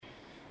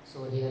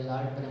So here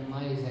Lord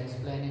Brahma is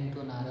explaining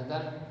to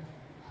Narada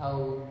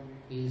how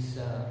he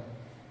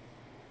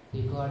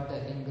got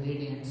the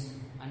ingredients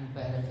and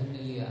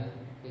paraphernalia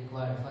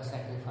required for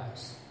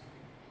sacrifice.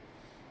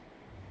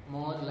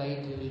 More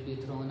light will be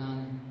thrown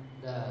on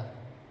the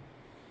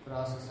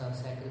process of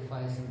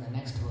sacrifice in the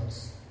next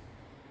verse.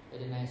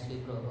 Very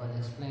nicely Prabhupada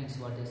explains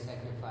what is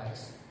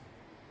sacrifice.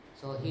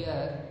 So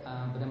here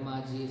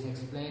Brahmaji is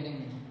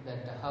explaining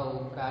that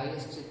how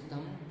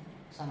prayaschittam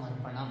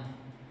samarpanam.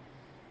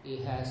 He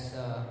has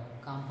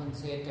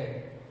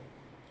compensated,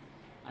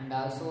 and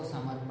also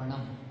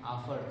samarpanam,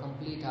 offered,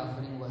 complete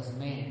offering was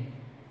made,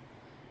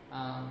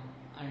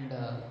 and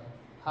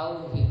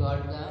how he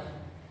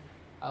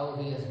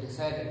has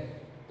decided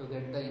to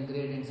get the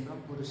ingredients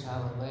from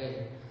Purusha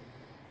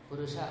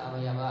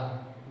Avayava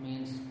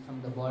means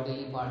from the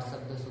bodily parts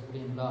of the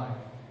Supreme Lord.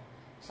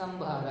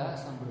 Sambhara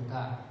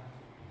Sambrutha,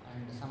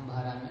 and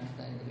Sambhara means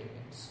the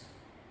ingredients.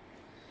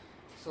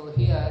 So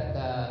here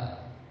the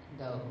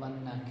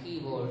one key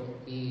word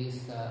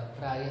is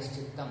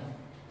prayaschittam.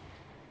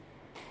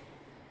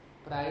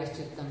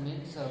 Prayaschittam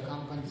means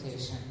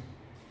compensation.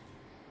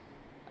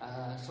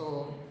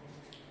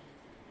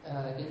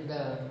 In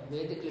the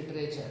Vedic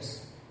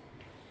literatures,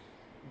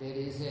 there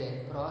is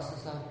a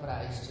process of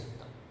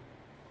prayaschittam.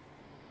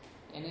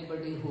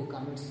 Anybody who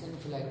commits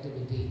sinful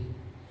activity,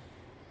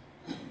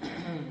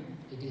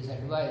 it is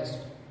advised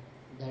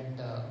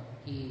that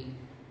he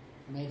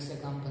makes a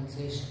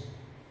compensation.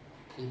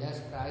 He does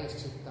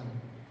prayaschittam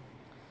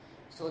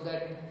so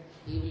that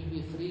he will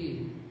be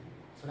freed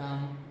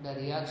from the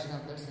reaction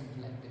of that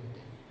sinful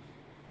activity.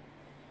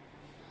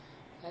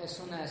 As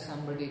soon as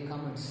somebody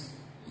commits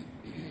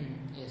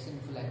a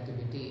sinful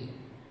activity,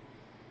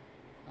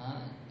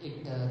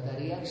 the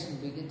reaction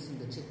begins in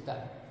the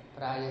chitta,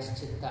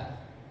 prayaschitta.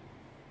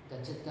 The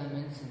chitta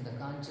means in the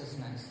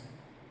consciousness,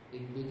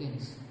 it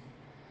begins.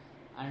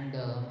 And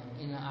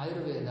in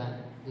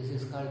Ayurveda, this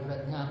is called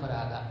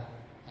prajnaparada,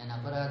 an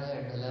aparada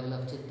at the level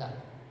of chitta.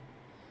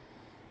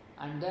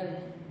 And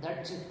then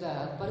that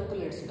chitta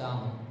percolates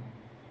down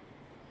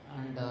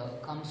and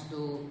comes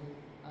to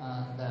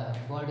the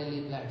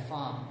bodily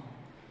platform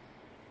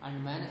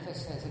and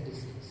manifests as a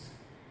disease.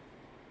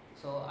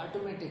 So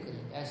automatically,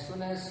 as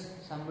soon as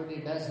somebody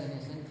does any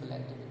sinful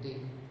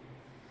activity,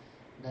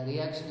 the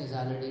reaction is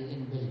already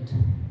inbuilt.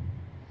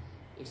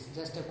 It's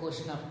just a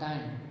question of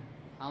time,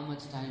 how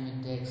much time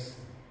it takes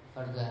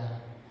for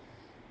that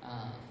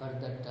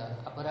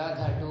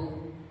aparadha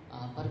to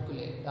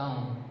percolate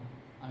down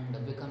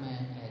and become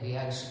a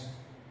reaction.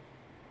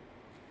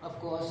 Of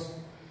course,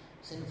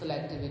 sinful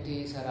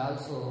activities are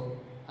also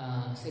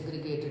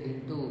segregated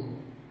into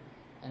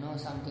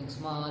something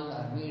small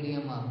or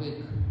medium or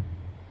big.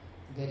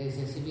 There is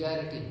a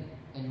severity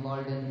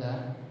involved in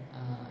the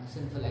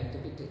sinful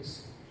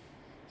activities.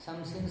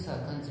 Some sins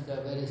are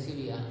considered very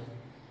severe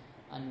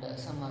and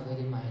some are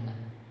very minor.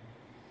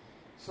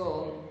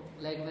 So,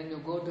 like when you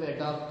go to a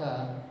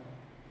doctor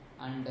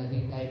and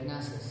he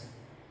diagnoses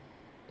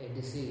a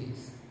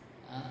disease,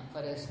 for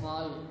a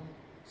small,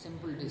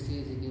 simple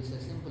disease he gives a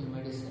simple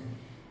medicine,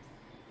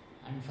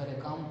 and for a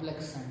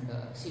complex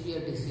and severe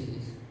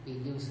disease he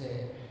gives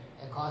a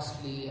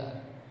costly or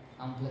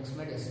complex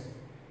medicine.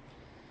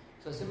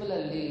 So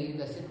similarly,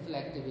 the sinful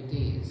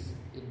activities,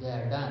 if they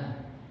are done,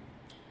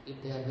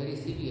 if they are very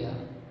severe,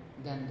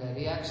 then the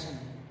reaction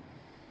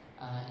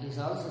is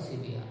also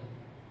severe,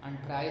 and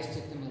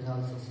prayaschittam is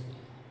also severe.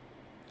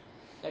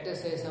 Let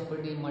us say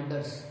somebody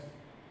murders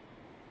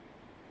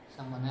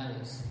someone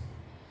else.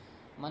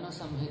 Manu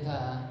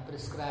Samhita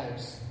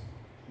prescribes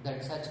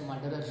that such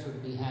murderer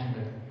should be hanged.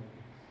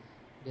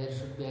 There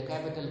should be a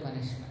capital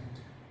punishment.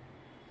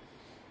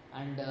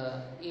 And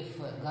if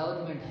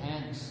government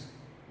hangs,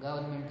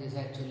 government is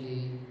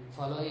actually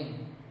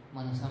following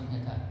Manu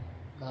Samhita,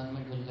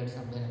 government will get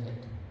some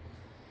benefit.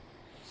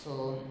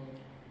 So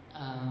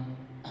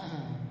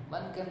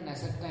one can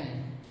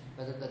ascertain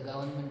whether the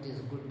government is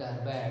good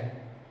or bad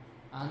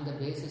on the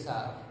basis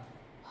of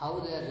how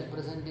they are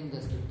representing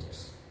the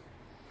scriptures,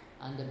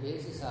 on the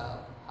basis of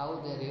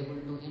how they are able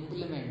to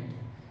implement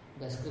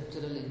the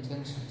scriptural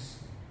injunctions.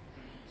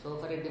 So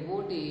for a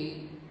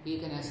devotee, he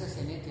can assess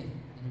anything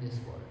in this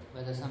world,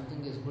 whether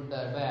something is good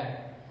or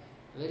bad,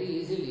 very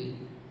easily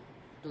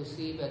to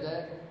see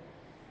whether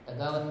the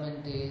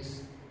government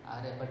is or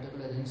a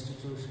particular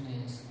institution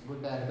is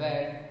good or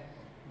bad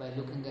by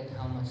looking at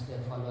how much they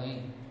are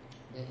following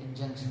the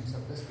injunctions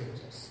of the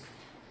scriptures.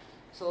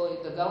 So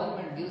if the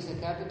government gives a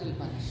capital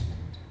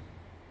punishment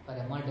for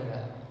a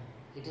murderer,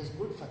 it is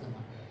good for the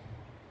murderer.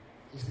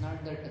 It's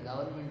not that the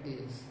government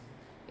is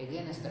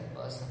against that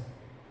person.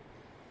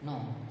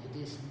 No, it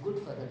is good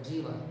for the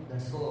jiva, the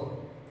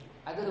soul.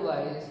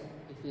 Otherwise,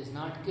 if he is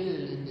not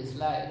killed in this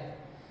life,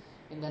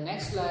 in the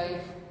next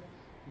life,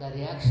 the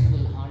reaction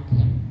will haunt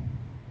him.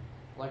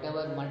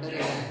 Whatever murder he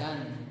has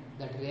done,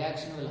 that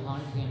reaction will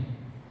haunt him.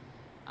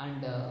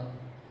 And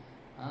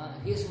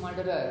his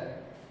murderer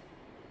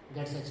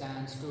gets a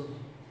chance to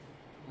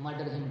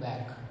murder him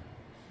back.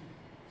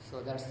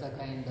 So that's the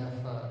kind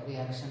of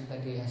reaction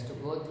that he has to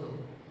go through.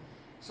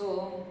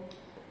 So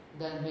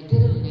the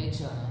material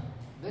nature,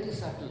 very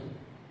subtle,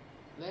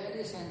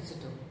 very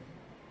sensitive,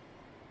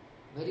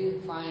 very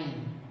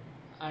fine,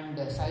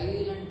 and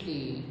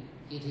silently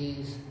it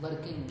is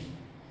working.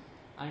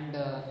 And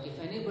if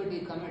anybody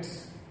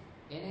commits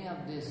any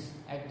of this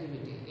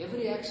activity,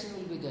 every action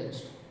will be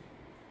judged.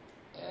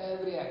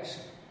 Every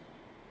action.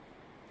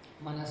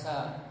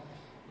 Manasa,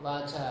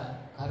 Vacha,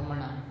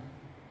 Karmana,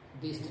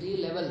 these three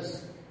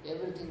levels,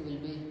 everything will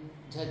be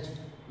judged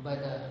by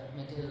the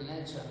material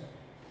nature.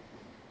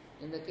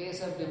 In the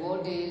case of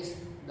devotees,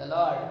 the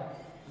Lord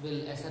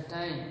will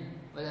ascertain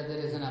whether there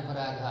is an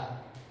aparadha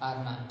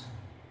or not.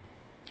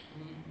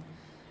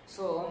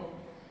 So,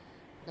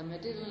 the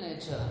material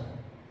nature,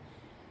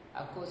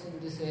 of course, in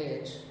this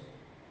age,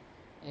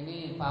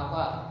 any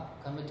papa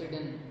committed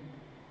in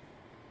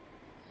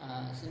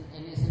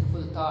any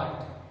sinful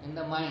thought in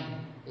the mind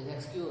is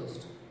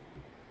excused,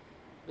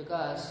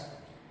 because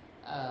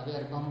we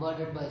are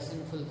bombarded by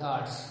sinful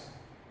thoughts.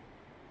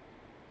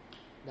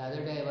 The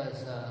other day I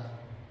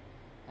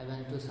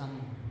went to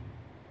some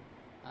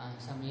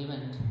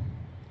event,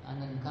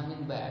 and then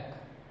coming back,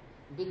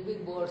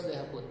 big boards they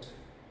have put,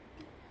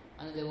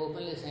 and they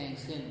openly saying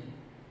sin.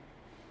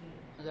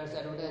 That's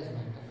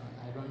advertisement.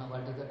 I don't know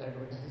what is that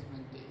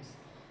advertisement is.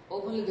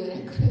 Openly they are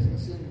encouraging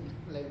sin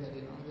like that,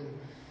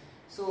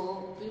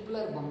 So people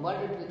are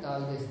bombarded with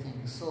all these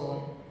things.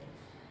 So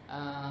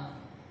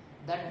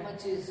that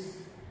much is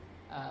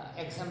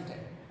exempted.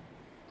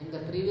 In the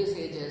previous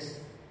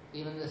ages,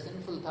 even the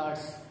sinful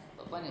thoughts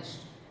were punished.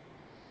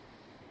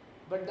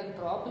 But the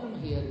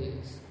problem here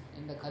is,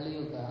 in the Kali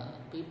Yuga,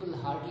 people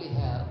hardly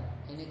have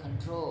any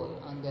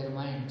control on their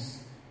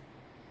minds.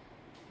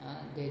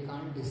 They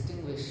can't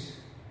distinguish.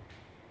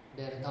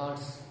 Their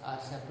thoughts are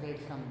separate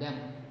from them.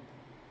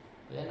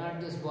 We are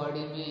not this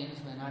body means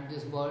we are not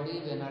this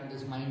body, we are not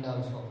this mind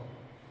also.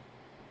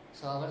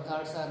 So our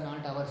thoughts are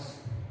not ours.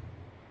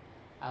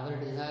 Our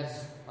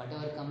desires,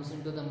 whatever comes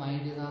into the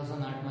mind is also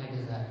not my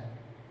desire.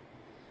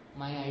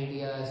 My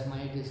ideas,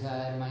 my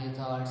desire, my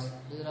thoughts,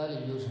 these are all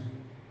illusion.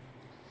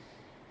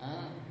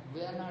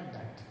 We are not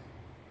that.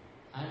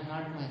 I am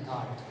not my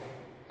thought.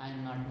 I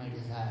am not my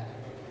desire.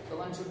 So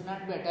one should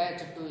not be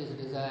attached to his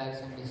desires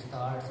and his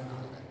thoughts and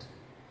all that.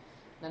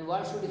 Then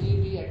what should he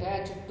be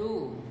attached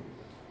to?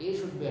 He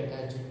should be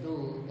attached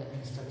to the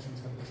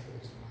instructions of the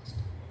spiritual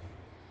master.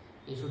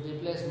 He should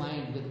replace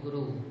mind with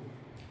Guru.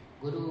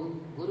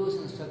 Guru's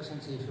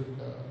instructions he should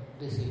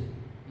receive,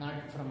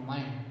 not from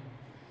mind.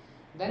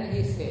 Then he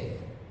is safe,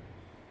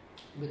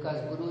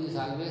 because Guru is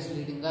always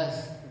leading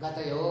us.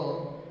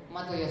 Gatayo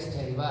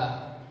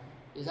matayaschaiva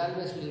is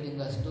always leading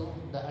us to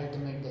the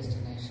ultimate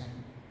destination,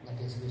 that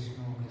is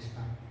Vishnu,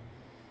 Krishna.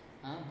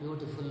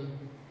 Beautiful,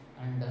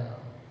 and the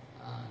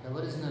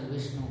original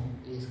Vishnu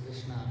is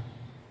Krishna.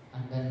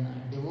 And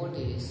then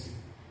devotees,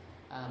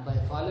 by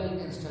following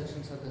the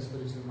instructions of the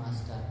spiritual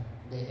master,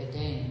 they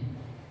attain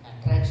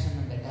attraction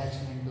and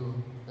attachment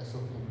to the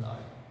Supreme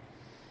Lord.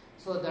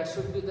 So that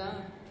should be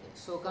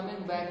so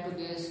coming back to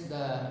this,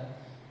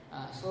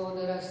 so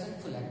there are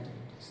sinful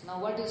activities. Now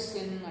what is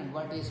sin and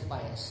what is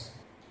pious?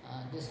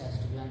 This has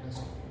to be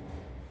understood.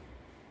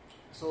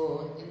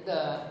 So in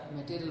the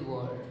material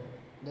world,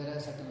 there are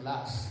certain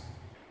laws.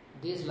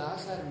 These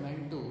laws are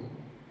meant to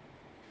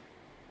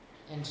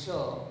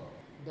ensure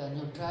the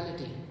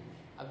neutrality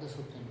of the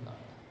Supreme Lord.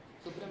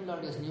 Supreme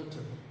Lord is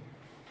neutral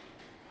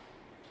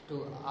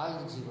to all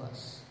the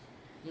jivas.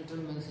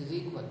 Neutral means is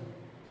equal.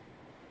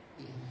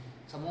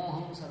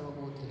 Samoham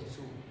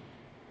sarvabhuteshu.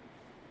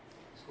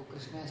 So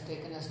Krishna has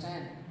taken a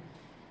stand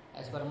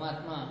as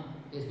Paramatma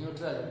is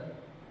neutral,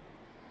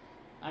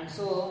 and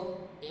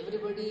so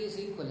everybody is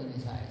equal in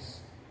his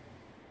eyes.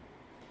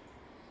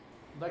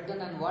 But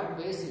then on what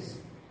basis?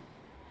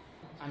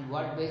 On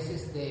what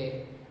basis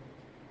they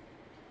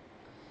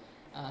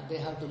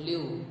have to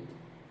live?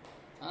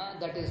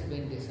 That is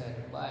being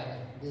decided by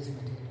these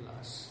material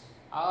laws.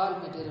 All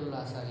material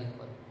laws are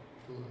equal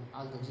to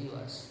all the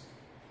jivas.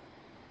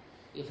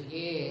 If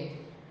A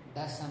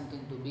does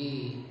something to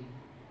B,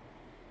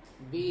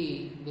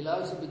 B will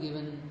also be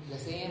given the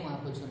same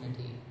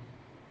opportunity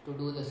to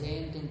do the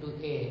same thing to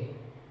A.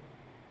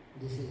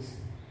 This is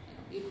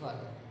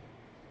equality,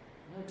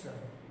 neutral.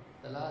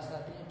 The laws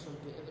are neutral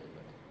to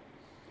everybody.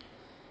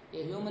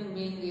 A human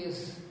being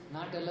is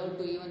not allowed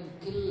to even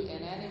kill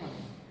an animal.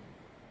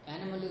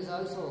 Animal is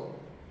also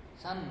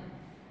son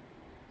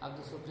of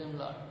the Supreme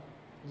Lord,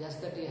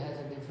 just that he has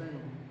a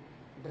different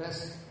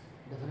dress,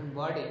 different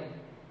body.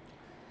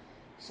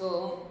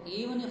 So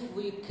even if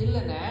we kill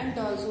an ant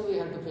also, we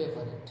have to pay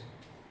for it.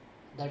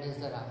 That is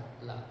the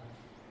law.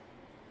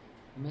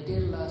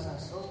 Material laws are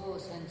so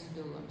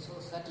sensitive and so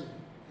subtle.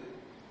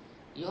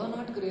 You have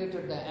not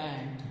created the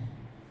ant,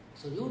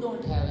 so you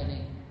don't have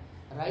any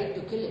right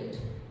to kill it.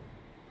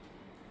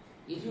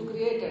 If you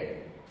create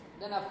it,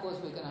 then of course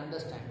we can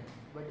understand.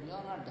 But you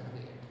are not the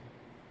creator.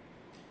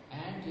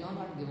 And you are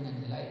not given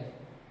any life.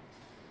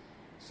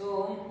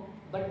 So,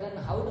 but then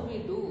how do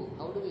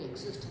we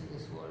exist in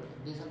this world?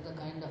 These are the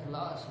kind of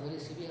laws, very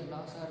severe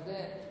laws are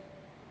there.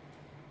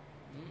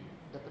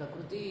 The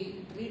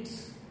Prakriti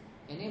treats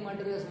Any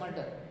murder is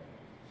murder.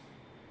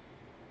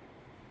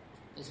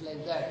 It's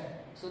like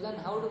that. So then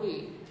how do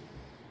we...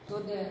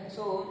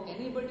 So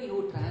anybody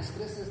who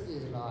transgresses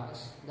these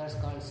laws, that's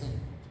called sin.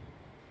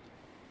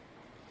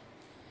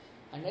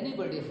 And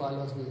anybody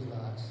follows these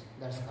laws,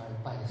 that's called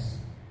pious.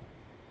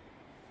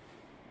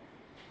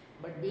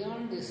 But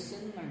beyond this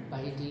sin and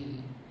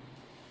piety,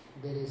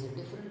 there is a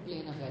different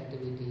plane of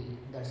activity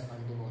that's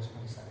called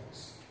devotional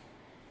service.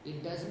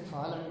 It doesn't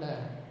fall under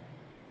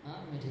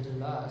material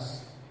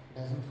laws,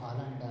 doesn't fall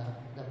under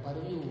the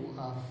purview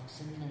of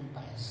sin and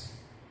pious.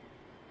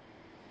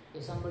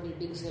 If somebody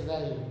digs a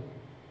well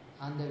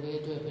on the way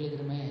to a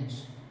pilgrimage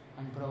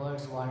and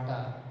provides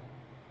water,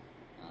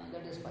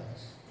 that is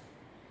pious.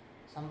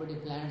 Somebody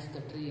plants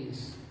the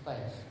trees,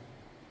 pious.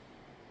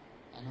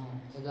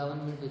 A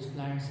government which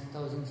plants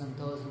thousands and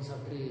thousands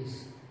of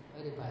trees,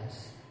 very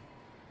pious.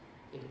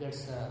 It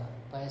gets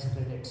pious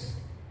credits.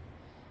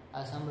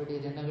 Or somebody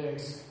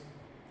renovates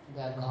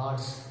the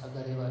ghats of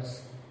the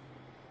rivers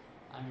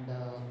and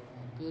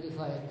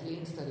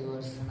cleans the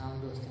rivers and all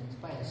those things,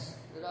 pious.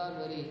 They are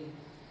very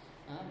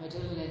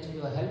material nature.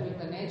 You are helping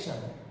the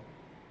nature.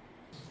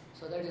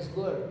 So that is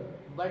good.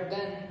 But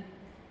then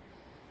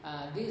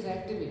these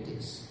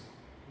activities,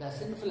 the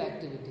sinful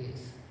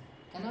activities,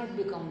 cannot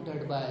be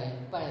countered by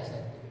pious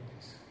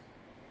activities.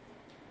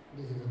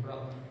 This is the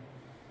problem.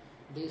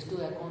 These two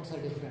accounts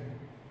are different.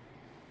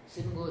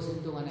 Sin goes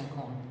into one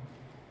account.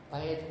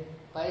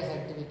 Pious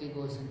activity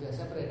goes into a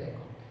separate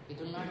account. It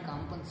will not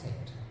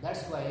compensate.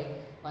 That's why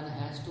one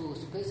has to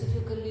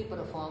specifically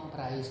perform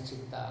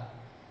prayaschitta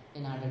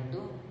in order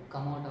to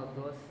come out of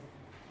those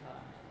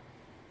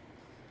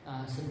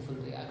sinful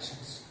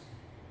reactions.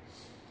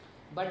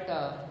 But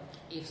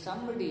if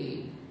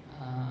somebody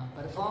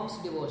performs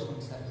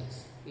devotional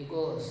service, he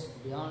goes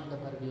beyond the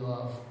purview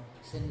of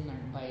sin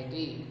and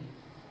piety,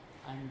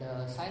 and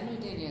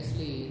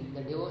simultaneously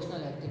the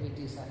devotional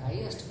activities are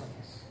highest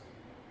pious.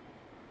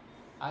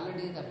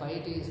 Already the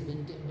piety is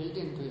built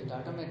into it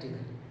automatically.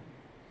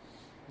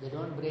 They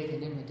don't break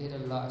any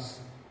material laws.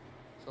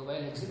 So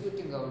while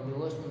executing our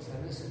devotional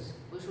services,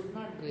 we should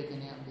not break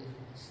any of these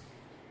laws.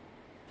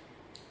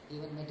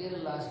 Even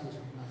material laws we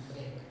should not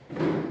break.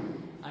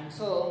 And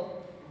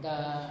so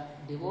the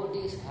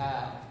devotees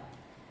have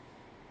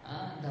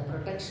the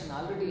protection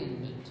already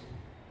inbuilt.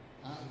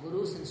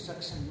 Guru's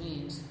instruction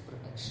means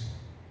protection.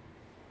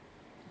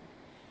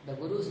 The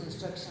Guru's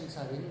instructions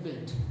are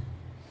inbuilt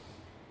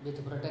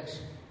with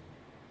protection.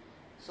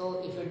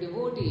 So if a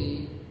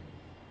devotee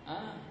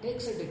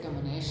takes a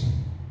determination,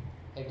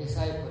 a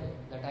disciple,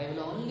 that I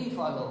will only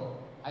follow,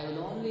 I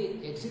will only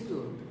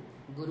execute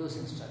Guru's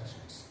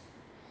instructions,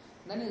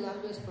 then he is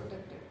always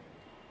protected,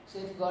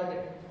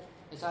 safeguarded.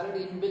 It's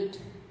already inbuilt.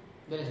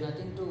 There is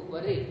nothing to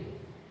worry.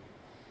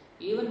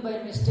 Even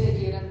by mistake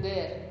here and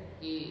there,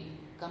 he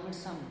commits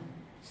some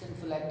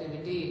sinful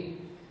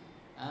activity,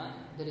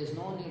 there is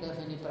no need of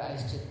any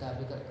prayaschitta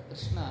because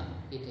Krishna,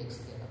 he takes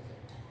care of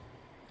it.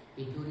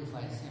 He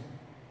purifies him.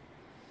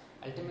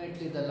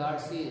 Ultimately, the Lord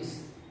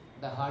sees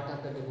the heart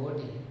of the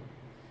devotee.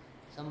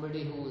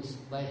 Somebody who is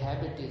by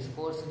habit is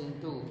forced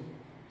into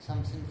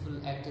some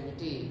sinful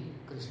activity,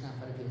 Krishna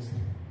forgives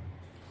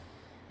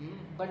him.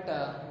 But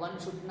one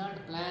should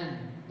not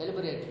plan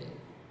deliberately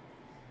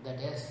that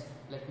yes,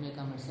 let me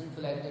commit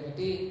sinful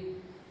activity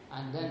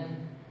and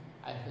then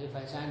if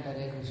I chant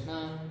Hare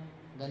Krishna,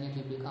 then it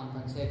will be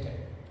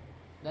compensated.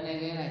 Then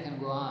again I can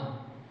go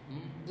on.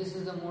 This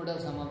is the mood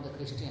of some of the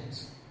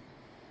Christians.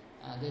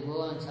 They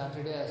go on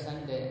Saturday or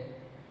Sunday,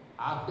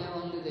 half day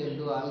only they will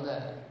do all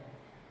the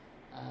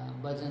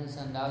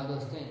bhajans and all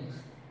those things,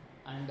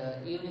 and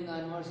evening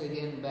onwards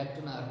again back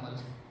to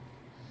normal.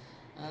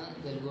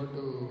 They'll go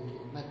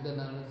to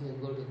McDonald's,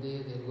 they'll go to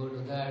this, they'll go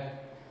to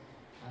that,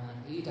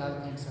 eat all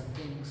kinds of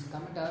things,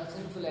 commit all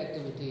sinful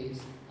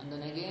activities, and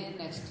then again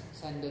next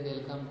Sunday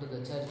they'll come to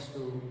the church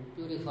to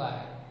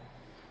purify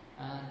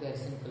their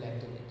sinful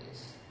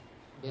activities.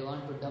 They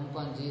want to dump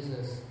on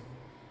Jesus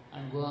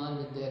and go on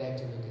with their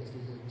activities.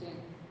 This is the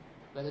thing.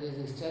 Whether it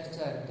is church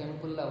or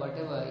temple or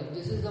whatever, if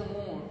this is the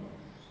mood,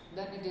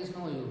 then it is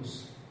no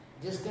use.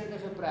 This kind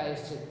of a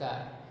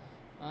prayaschitta,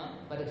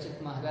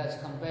 Parikshit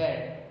Maharaj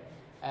compared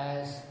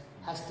as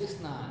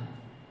Hastisnan.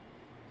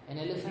 An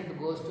elephant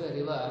goes to a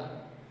river,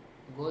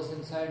 goes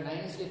inside,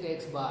 nicely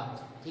takes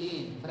bath,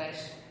 clean,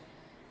 fresh,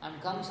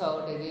 and comes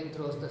out again,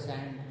 throws the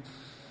sand,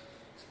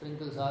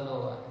 sprinkles all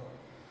over.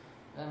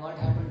 Then what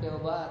happened to your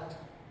bath?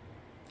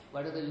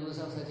 What is the use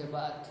of such a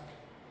bath?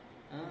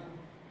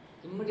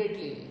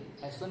 Immediately,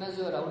 as soon as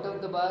you are out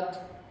of the bath,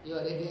 you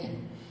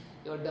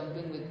are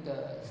dumping with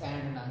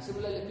sand.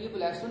 Similarly,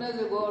 people, as soon as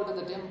they go out to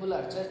the temple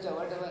or church or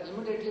whatever,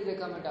 immediately they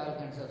commit all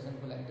kinds of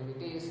sinful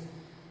activities.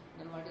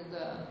 Then what is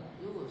the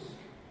use?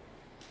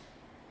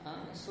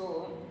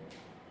 So,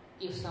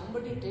 if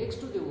somebody takes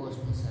to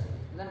devotional service,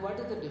 then what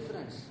is the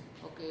difference?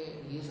 Okay,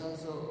 he is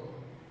also,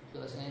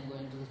 you are saying,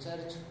 going to the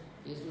church,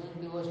 he is doing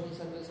devotional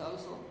service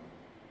also,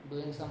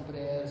 doing some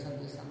prayers and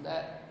this and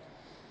that.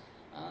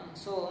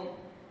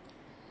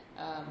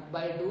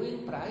 By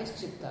doing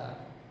prayaschitta,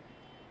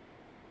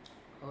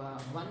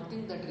 one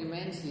thing that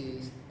remains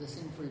is the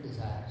sinful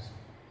desires.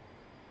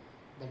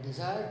 The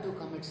desire to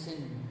commit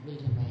sin will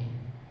remain.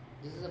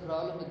 This is the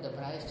problem with the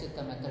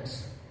prayaschitta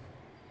methods.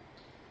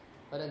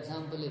 For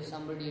example, if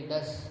somebody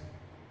doesn't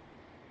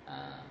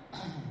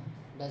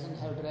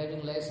have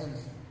driving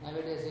license,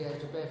 nowadays he has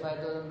to pay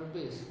 5,000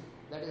 rupees.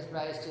 That is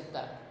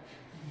prayaschitta.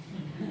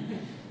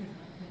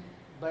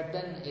 But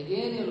then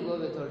again he will go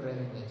without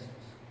driving license.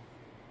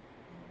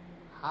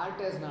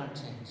 Heart has not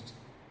changed.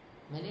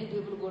 Many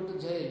people go to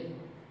jail,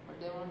 but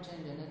they won't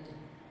change anything.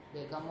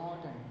 They come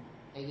out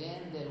and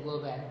again they will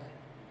go back.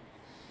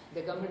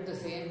 They commit the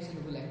same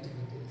sinful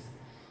activities.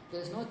 There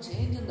is no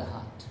change in the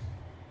heart.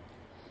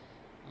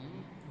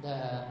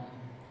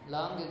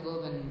 Long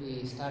ago when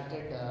we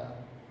started,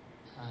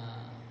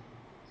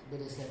 there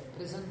is a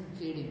prison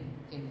feeding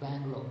in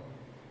Bangalore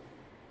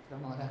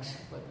from our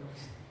Akshay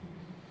Padmas.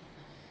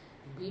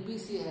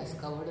 BBC has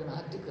covered an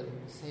article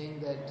saying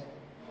that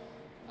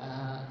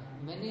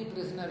many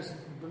prisoners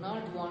do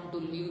not want to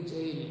leave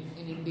jail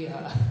in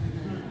India.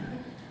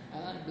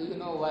 Do you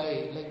know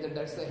why? Like the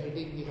Dasa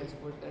heading he has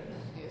put and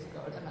he has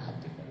covered an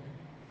article.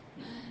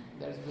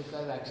 That's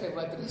because Akshay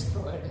Patra is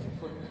providing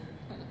food.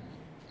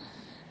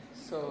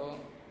 So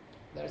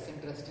that's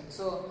interesting.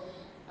 So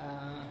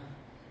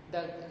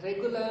the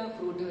regular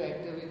fruitive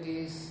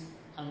activities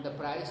and the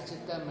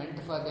prayaschitta meant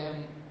for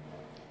them,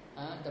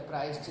 the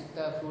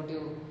prayaschitta,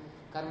 fruitive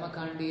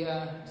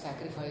karmakandiya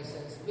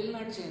sacrifices will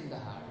not change the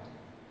heart.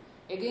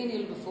 Again he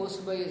will be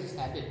forced by his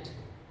habit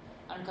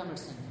and commit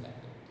sinful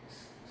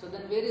activities. So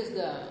then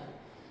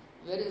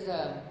where is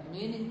the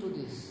meaning to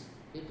this?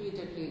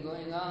 Repeatedly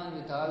going on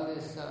with all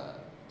these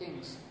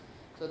things.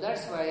 So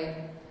that's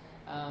why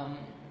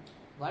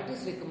what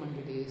is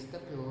recommended is the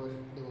pure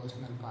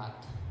devotional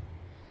path.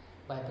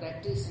 By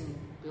practicing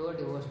pure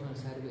devotional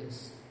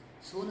service,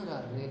 sooner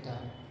or later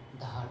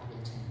the heart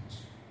will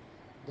change.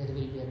 There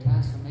will be a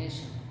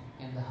transformation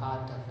in the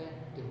heart of a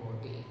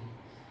devotee.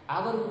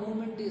 Our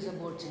movement is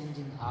about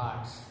changing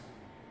hearts.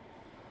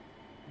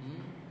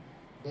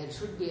 There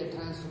should be a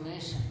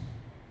transformation.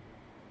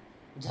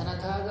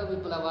 Janataga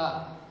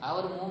Viplava.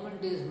 Our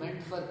movement is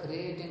meant for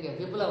creating a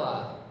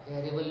Viplava,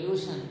 a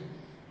revolution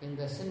in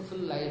the sinful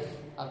life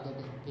of the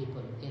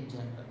people in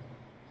general.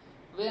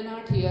 We are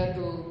not here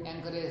to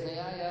encourage,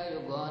 you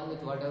go on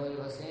with whatever you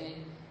are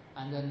saying,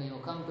 and then you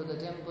come to the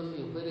temple,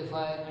 you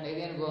purify, and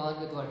again go on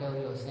with whatever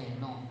you are saying.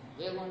 No,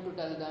 we are going to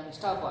tell them,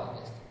 stop all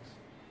these things.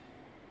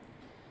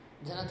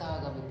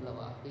 Janataga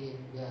Viplava. We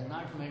are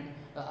not meant,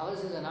 ours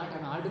is not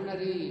an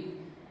ordinary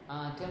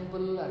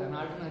temple or an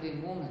ordinary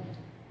movement.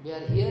 We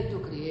are here to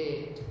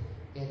create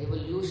a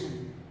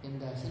revolution in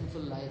the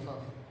sinful life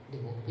of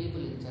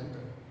people in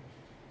general.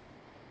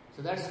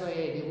 So that's why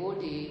a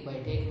devotee, by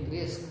taking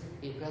risk,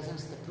 he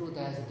presents the truth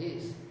as it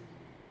is.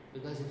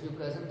 Because if you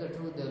present the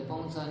truth, they will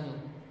pounce on you.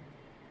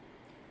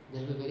 They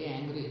will be very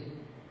angry.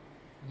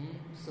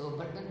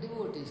 But then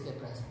devotees, they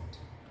present.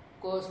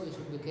 Of course, we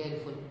should be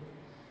careful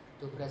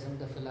to present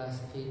the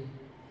philosophy.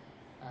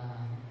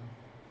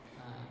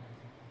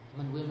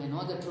 We may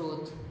know the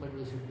truth, but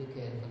we should be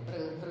careful.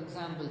 For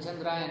example,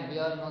 Chandra, we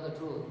all know the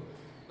truth,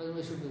 but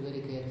we should be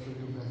very careful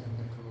to present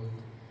the truth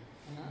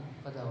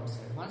for the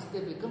outside. Once they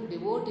become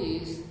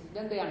devotees,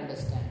 then they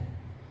understand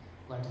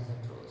what is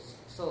the truth.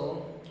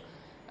 So,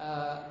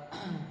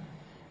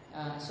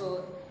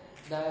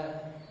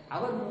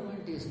 our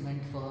movement is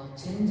meant for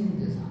changing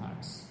these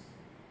hearts.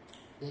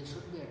 There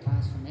should be a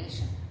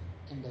transformation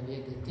in the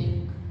way they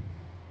think,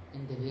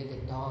 in the way they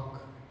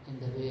talk, in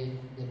the way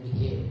they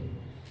behave.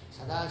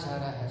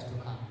 Sadachara has to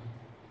come.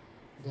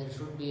 There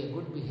should be a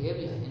good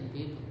behavior in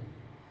people.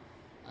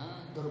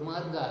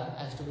 Durmarga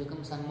has to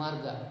become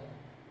Sanmarga.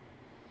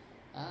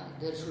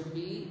 There should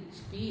be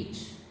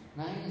speech,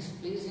 nice,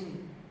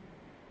 pleasing,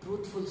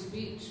 truthful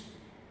speech.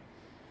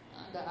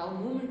 Our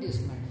movement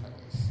is meant for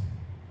this.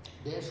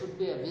 There should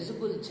be a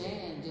visible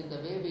change in the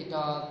way we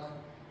talk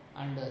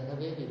and the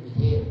way we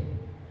behave.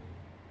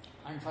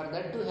 And for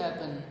that to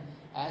happen,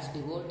 as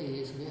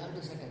devotees, we have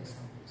to set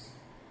examples.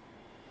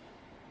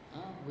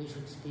 We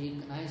should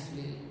speak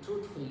nicely,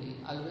 truthfully,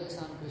 always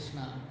on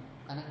Krishna,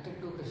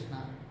 connected to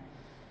Krishna,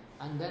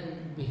 and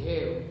then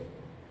behave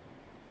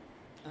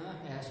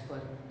as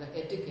per the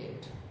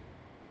etiquette.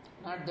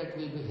 Not that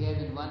we behave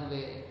in one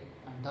way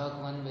and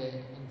talk one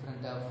way in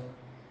front of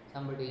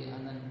somebody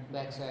and then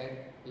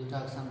backside you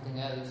talk something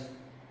else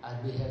or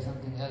behave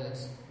something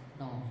else.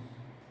 No.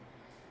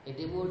 A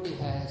devotee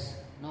has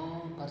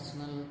no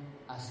personal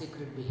or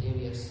secret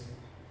behaviors.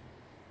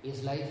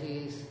 His life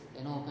is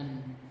an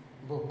open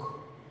book.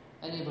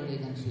 Anybody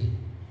can see.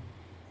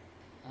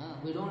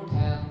 We don't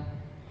have,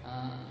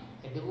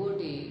 a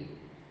devotee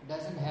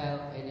doesn't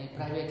have any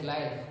private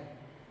life.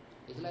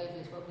 His life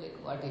is public.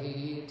 What he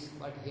eats,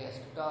 what he has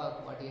to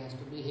talk, what he has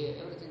to behave,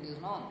 everything is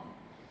known.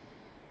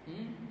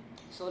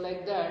 So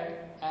like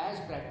that, as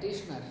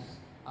practitioners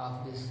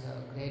of this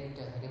great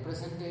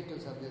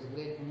representatives of this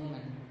great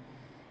movement,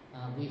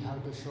 we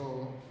have to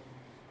show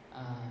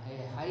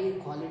a high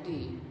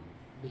quality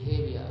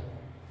behavior,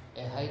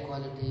 a high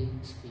quality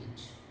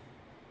speech.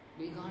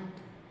 We can't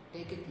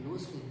take it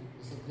loosely.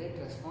 It's a great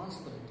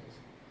responsibility.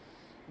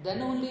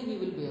 Then only we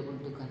will be able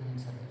to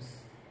convince others.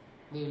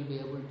 We will be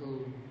able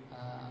to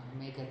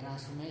make a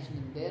transformation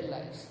in their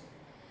lives.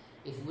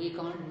 If we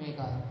can't make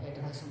a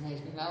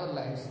transformation in our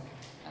lives,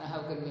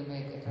 how can we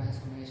make a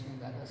transformation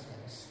in others'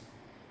 lives?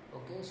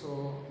 Okay,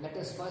 so let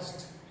us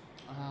first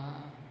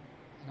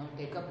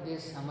take up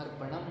this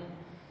samarpanam,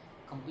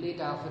 complete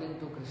offering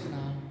to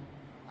Krishna,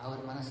 our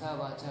manasa,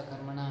 vacha,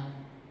 karmana,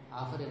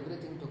 offer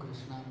everything to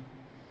Krishna,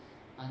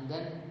 and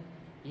then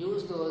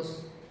use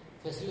those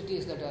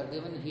facilities that are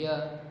given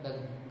here, the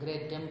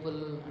great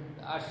temple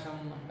and ashram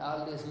and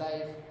all this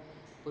life.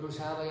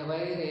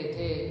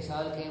 Purushavayavairethe, this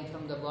all came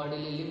from the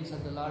bodily limbs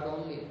of the Lord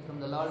only.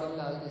 From the Lord only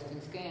all these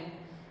things came.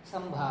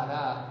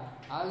 Sambhara,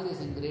 all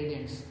these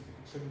ingredients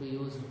should be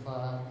used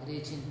for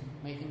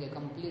making a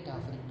complete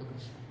offering to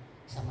Krishna.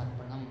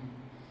 Samarpanam.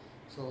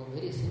 So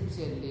very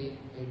sincerely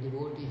a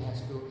devotee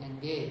has to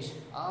engage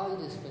all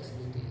these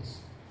facilities,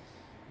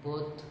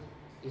 both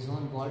his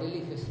own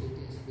bodily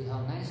facilities. We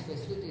have nice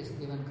facilities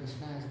given.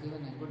 Krishna has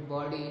given a good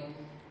body,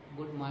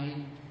 good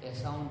mind, a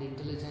sound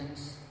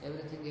intelligence,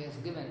 everything he has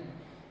given.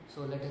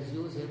 So let us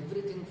use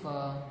everything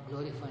for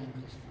glorifying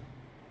Krishna.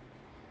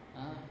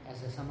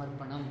 As a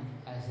samarpanam,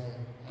 as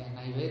a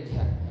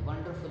naivedya, a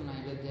wonderful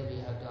naivedya we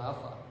have to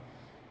offer.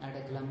 Not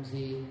a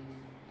clumsy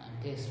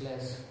and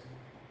tasteless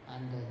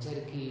and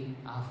jerky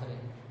offering.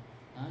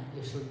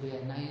 It should be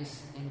a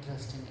nice,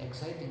 interesting,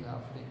 exciting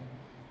offering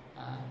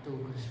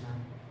to Krishna.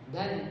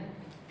 Then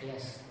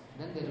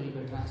there will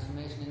be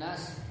transformation in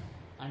us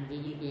and we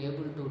will be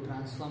able to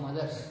transform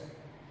others.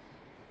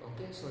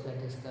 Okay, so that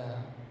is the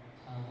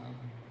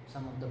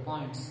some of the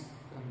points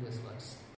from this verse.